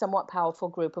vocal and somewhat powerful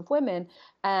group of women.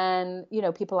 And,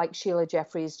 people like Sheila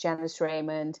Jeffries, Janice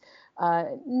Raymond,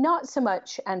 not so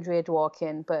much Andrea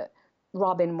Dworkin, but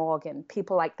Robin Morgan,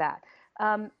 people like that.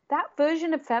 That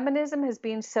version of feminism has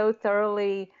been so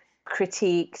thoroughly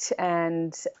critiqued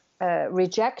and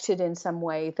rejected in some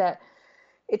way that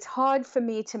it's hard for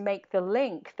me to make the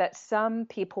link that some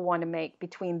people want to make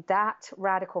between that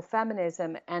radical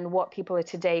feminism and what people are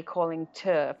today calling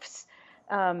TERFs.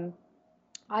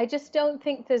 I just don't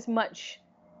think there's much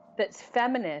that's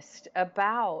feminist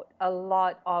about a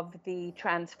lot of the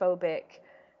transphobic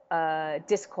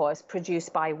discourse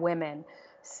produced by women.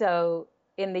 So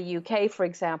in the UK, for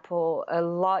example, a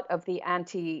lot of the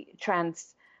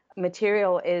anti-trans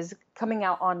material is coming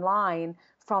out online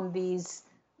from these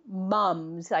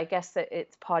mums. I guess that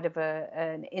it's part of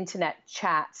an internet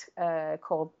chat they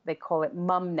call it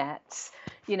mum nets,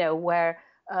 where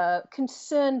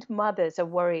concerned mothers are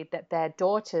worried that their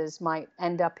daughters might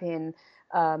end up in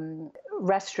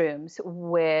restrooms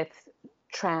with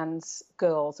trans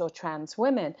girls or trans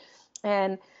women.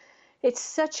 And it's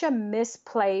such a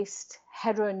misplaced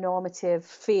heteronormative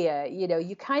fear.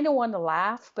 You kind of want to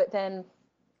laugh, but then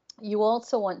you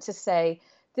also want to say,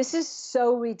 this is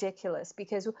so ridiculous,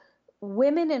 because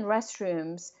women in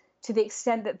restrooms, to the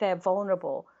extent that they're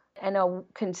vulnerable and are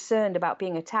concerned about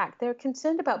being attacked, they're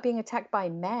concerned about being attacked by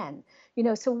men.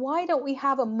 So why don't we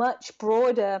have a much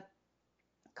broader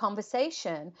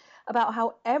conversation about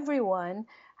how everyone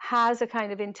has a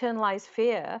kind of internalized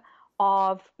fear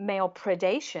of male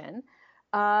predation,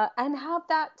 and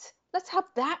let's have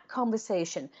that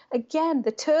conversation. Again,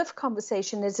 the turf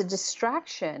conversation is a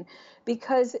distraction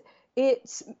because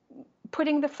it's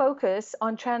putting the focus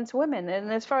on trans women.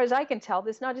 And as far as I can tell,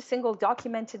 there's not a single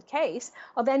documented case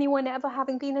of anyone ever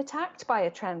having been attacked by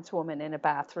a trans woman in a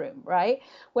bathroom, right?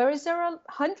 Whereas there are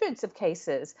hundreds of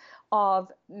cases of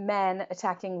men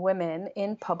attacking women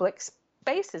in public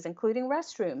spaces, including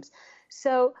restrooms.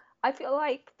 So I feel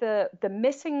like the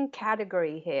missing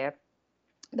category here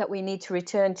that we need to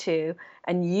return to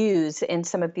and use in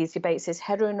some of these debates is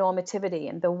heteronormativity,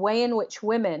 and the way in which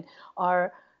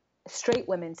straight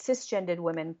women, cisgendered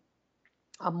women,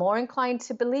 are more inclined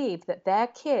to believe that their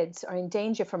kids are in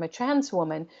danger from a trans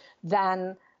woman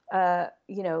than,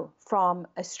 from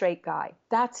a straight guy.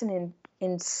 That's an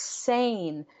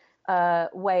insane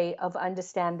way of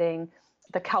understanding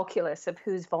the calculus of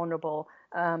who's vulnerable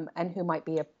and who might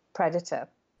be a predator.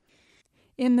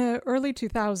 In the early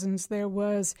 2000s, there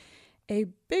was a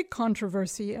big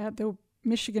controversy at the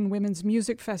Michigan Women's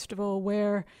Music Festival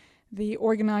where the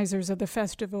organizers of the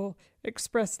festival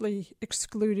expressly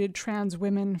excluded trans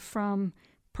women from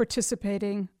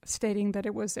participating, stating that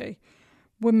it was a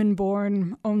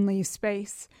women-born only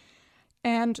space.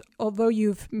 And although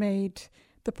you've made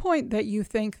the point that you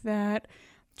think that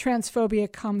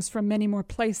transphobia comes from many more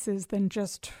places than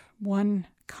just one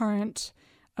current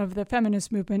of the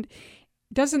feminist movement,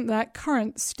 doesn't that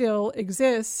current still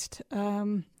exist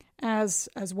as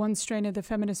one strain of the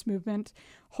feminist movement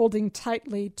holding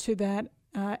tightly to that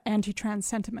anti-trans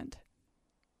sentiment?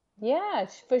 Yeah,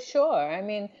 for sure. I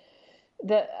mean,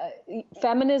 the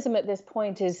feminism at this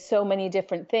point is so many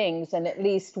different things, and at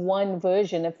least one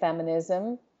version of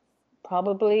feminism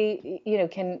probably,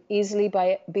 can easily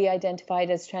be identified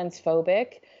as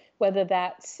transphobic, whether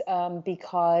that's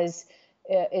because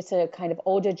it's a kind of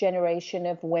older generation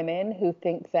of women who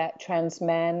think that trans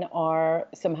men are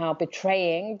somehow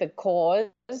betraying the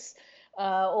cause,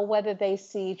 or whether they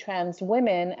see trans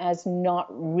women as not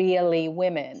really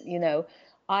women.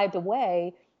 Either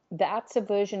way, that's a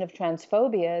version of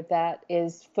transphobia that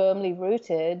is firmly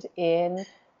rooted in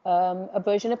a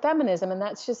version of feminism. And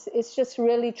it's just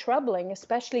really troubling,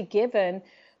 especially given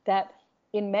that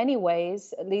in many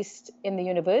ways, at least in the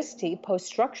university,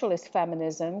 post-structuralist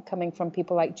feminism, coming from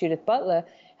people like Judith Butler,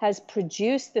 has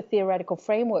produced the theoretical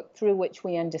framework through which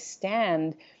we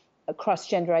understand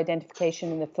cross-gender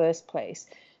identification in the first place.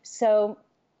 So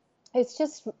it's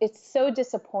so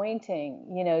disappointing,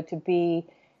 to be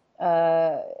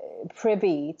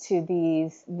privy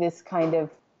to this kind of,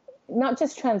 not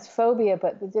just transphobia,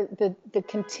 but the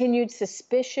continued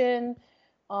suspicion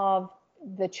of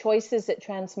the choices that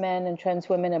trans men and trans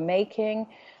women are making,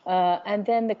 and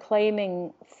then the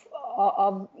claiming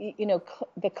of,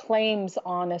 the claims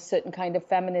on a certain kind of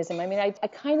feminism. I mean, I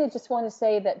kind of just want to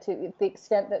say that to the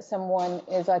extent that someone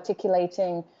is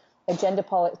articulating a gender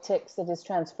politics that is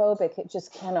transphobic, it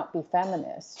just cannot be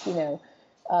feminist,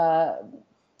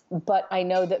 but I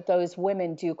know that those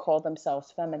women do call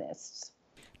themselves feminists.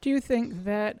 Do you think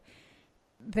that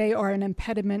they are an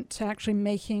impediment to actually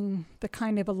making the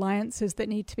kind of alliances that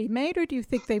need to be made, or do you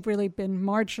think they've really been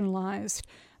marginalized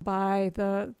by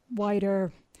the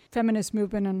wider feminist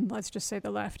movement and, let's just say, the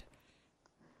left?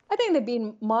 I think they've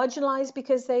been marginalized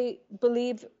because they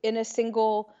believe in a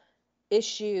single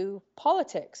issue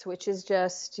politics, which is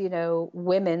just,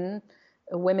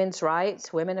 women's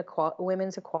rights,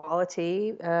 women's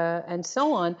equality, and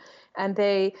so on. And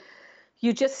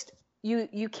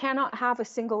you cannot have a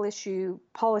single issue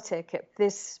politic at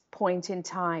this point in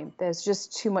time. There's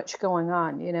just too much going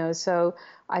on, So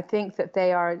I think that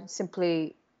they are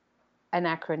simply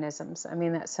anachronisms. I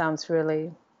mean, that sounds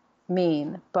really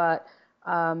mean, but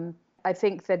I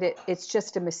think that it's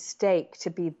just a mistake to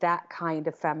be that kind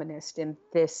of feminist in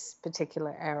this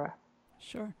particular era.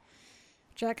 Sure.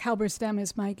 Jack Halberstam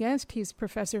is my guest. He's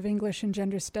professor of English and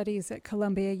Gender Studies at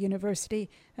Columbia University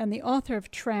and the author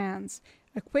of Trans,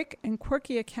 a quick and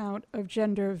quirky account of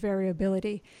gender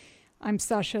variability. I'm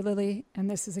Sasha Lilly, and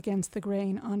this is Against the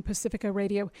Grain on Pacifica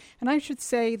Radio. And I should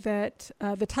say that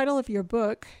the title of your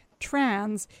book,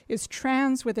 Trans, is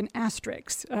trans with an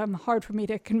asterisk. Hard for me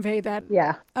to convey that.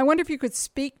 Yeah. I wonder if you could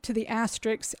speak to the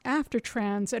asterisks after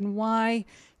trans and why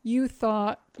you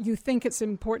think it's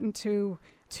important to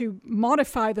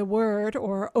modify the word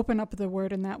or open up the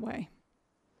word in that way.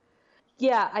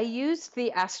 Yeah, I used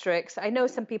the asterisks. I know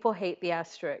some people hate the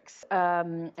asterisks,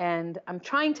 and I'm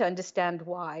trying to understand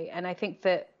why. And I think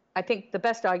the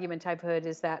best argument I've heard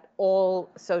is that all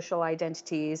social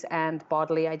identities and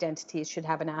bodily identities should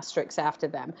have an asterisk after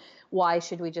them. Why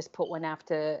should we just put one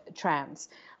after trans?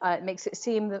 It makes it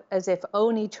seem as if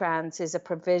only trans is a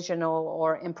provisional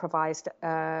or improvised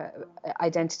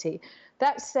identity.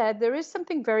 That said, there is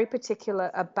something very particular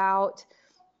about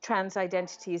trans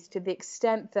identities to the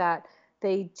extent that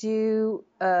they do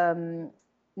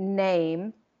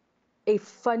name a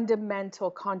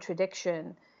fundamental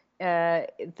contradiction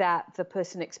that the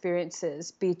person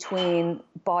experiences between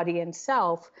body and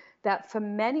self that for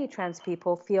many trans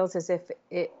people feels as if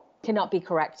it cannot be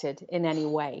corrected in any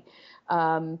way.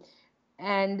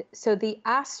 And so the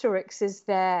asterisk is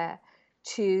there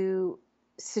to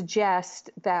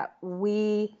suggest that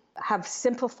we have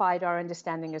simplified our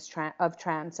understanding of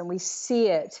trans, and we see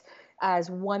it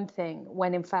as one thing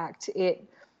when in fact it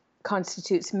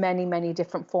constitutes many, many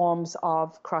different forms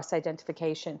of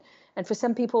cross-identification. And for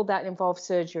some people that involves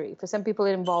surgery. For some people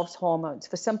it involves hormones.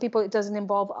 For some people it doesn't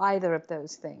involve either of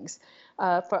those things.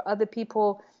 For other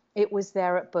people it was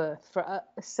there at birth. For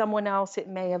someone else it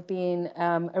may have been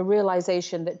a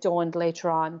realization that dawned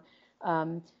later on.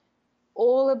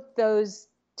 All of those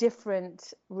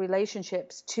different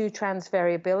relationships to trans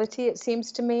variability, it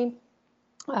seems to me,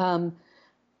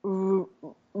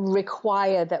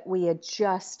 require that we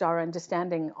adjust our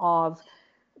understanding of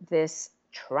this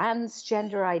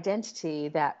transgender identity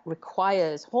that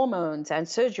requires hormones and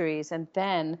surgeries and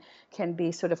then can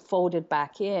be sort of folded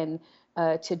back in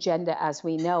to gender as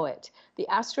we know it. The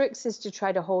asterisk is to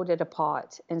try to hold it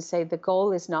apart and say the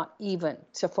goal is not even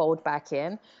to fold back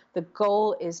in. The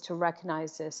goal is to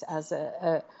recognize this as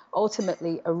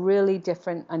ultimately a really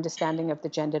different understanding of the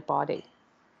gendered body.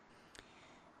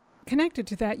 Connected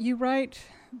to that, you write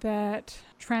that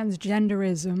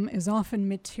transgenderism is often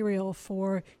material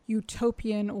for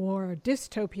utopian or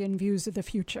dystopian views of the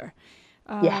future.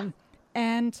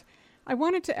 And I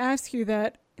wanted to ask you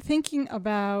that, thinking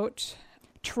about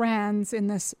trans in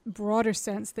this broader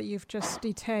sense that you've just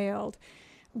detailed,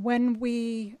 when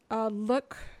we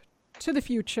look to the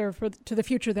future, to the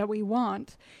future that we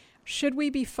want, should we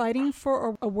be fighting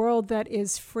for a world that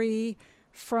is free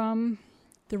from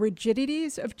the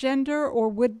rigidities of gender, or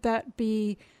would that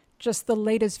be just the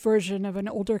latest version of an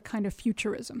older kind of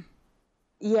futurism?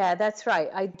 Yeah, that's right.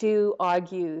 I do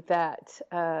argue that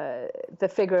the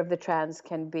figure of the trans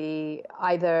can be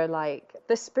either like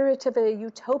the spirit of a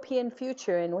utopian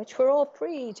future in which we're all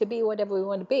free to be whatever we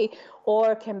want to be,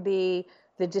 or can be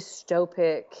the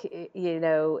dystopic,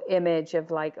 image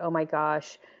of like, oh my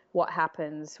gosh, what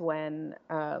happens when,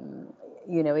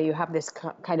 you have this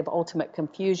kind of ultimate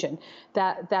confusion.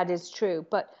 That is true.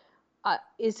 But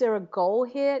is there a goal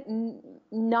here?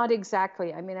 Not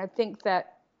exactly. I mean, I think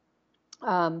that,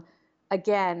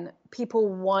 again, people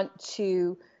want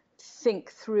to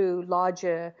think through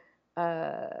larger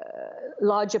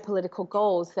political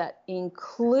goals that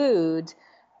include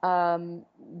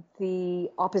the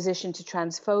opposition to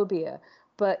transphobia,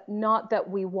 but not that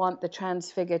we want the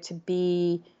trans figure to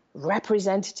be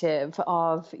representative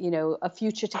of, a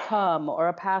future to come or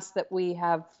a past that we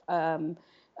have,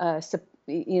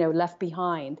 left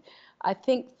behind. I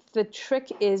think the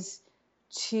trick is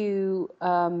to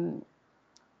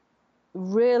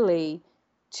really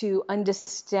to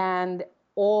understand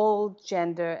all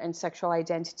gender and sexual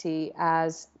identity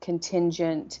as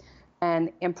contingent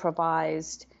and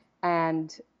improvised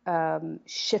and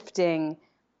shifting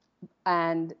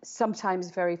and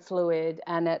sometimes very fluid,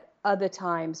 and at other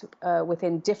times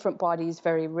within different bodies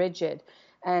very rigid,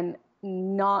 and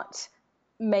not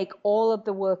make all of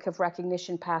the work of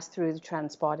recognition pass through the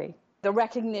trans body. The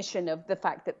recognition of the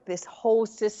fact that this whole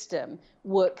system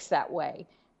works that way,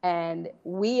 and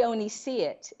we only see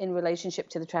it in relationship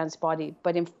to the trans body,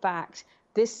 but in fact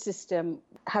this system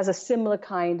has a similar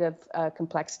kind of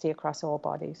complexity across all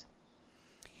bodies.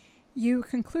 You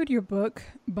conclude your book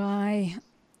by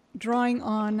drawing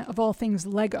on, of all things,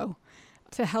 Lego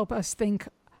to help us think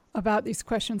about these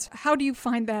questions. How do you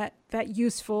find that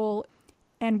useful,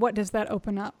 and what does that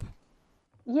open up?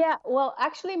 Yeah, well,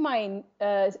 actually,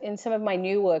 in some of my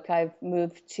new work, I've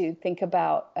moved to think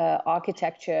about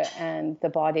architecture and the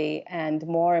body, and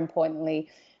more importantly,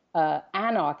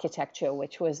 an architecture,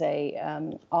 which was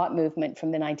a art movement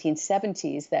from the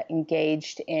 1970s that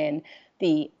engaged in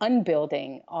the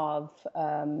unbuilding of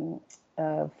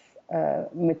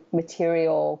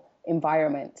material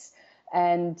environments.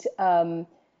 And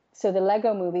so the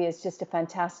Lego movie is just a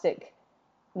fantastic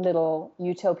little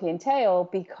utopian tale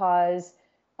because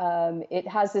it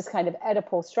has this kind of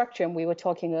Oedipal structure, and we were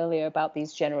talking earlier about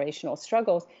these generational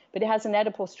struggles, but it has an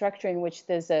Oedipal structure in which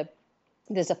there's a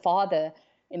father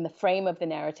in the frame of the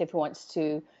narrative who wants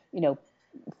to,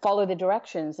 follow the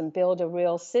directions and build a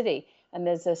real city, and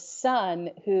there's a son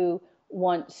who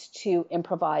wants to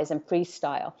improvise and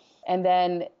freestyle. And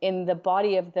then in the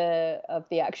body of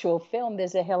the actual film,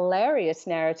 there's a hilarious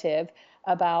narrative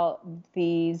about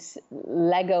these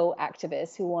Lego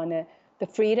activists who want the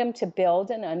freedom to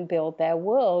build and unbuild their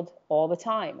world all the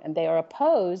time. And they are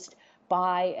opposed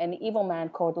by an evil man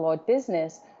called Lord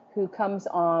Business, who comes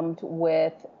armed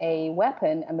with a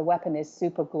weapon, and the weapon is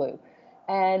super glue.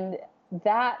 And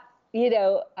that,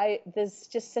 there's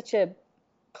just such a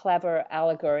clever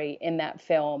allegory in that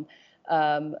film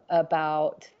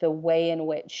about the way in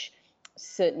which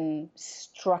certain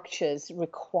structures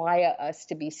require us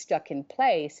to be stuck in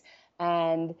place,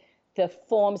 and the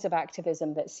forms of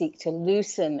activism that seek to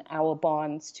loosen our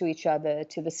bonds to each other,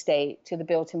 to the state, to the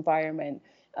built environment,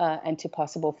 and to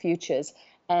possible futures.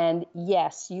 And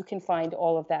yes, you can find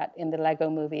all of that in the Lego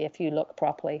movie if you look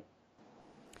properly.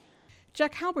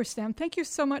 Jack Halberstam, thank you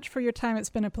so much for your time. It's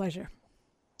been a pleasure.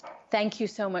 Thank you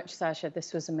so much, Sasha.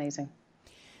 This was amazing.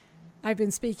 I've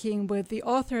been speaking with the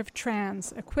author of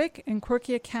Trans, a quick and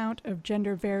quirky account of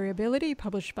gender variability,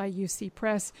 published by UC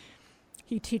Press.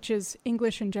 He teaches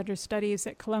English and Gender Studies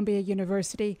at Columbia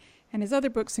University, and his other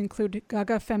books include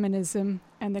Gaga Feminism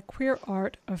and The Queer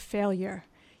Art of Failure.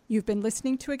 You've been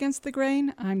listening to Against the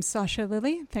Grain. I'm Sasha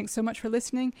Lilly. Thanks so much for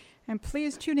listening, and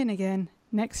please tune in again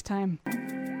next time.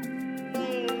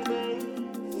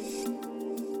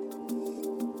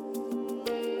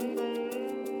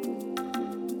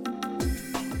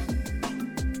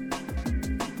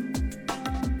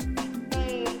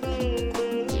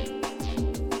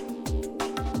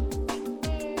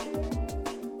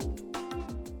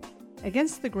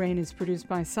 Against the Grain is produced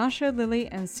by Sasha Lilly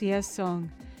and C.S.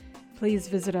 Song. Please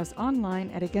visit us online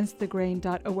at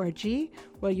againstthegrain.org,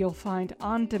 where you'll find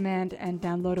on-demand and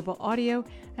downloadable audio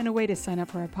and a way to sign up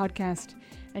for our podcast.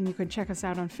 And you can check us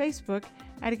out on Facebook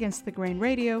at Against the Grain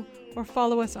Radio, or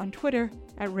follow us on Twitter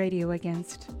at Radio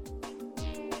Against.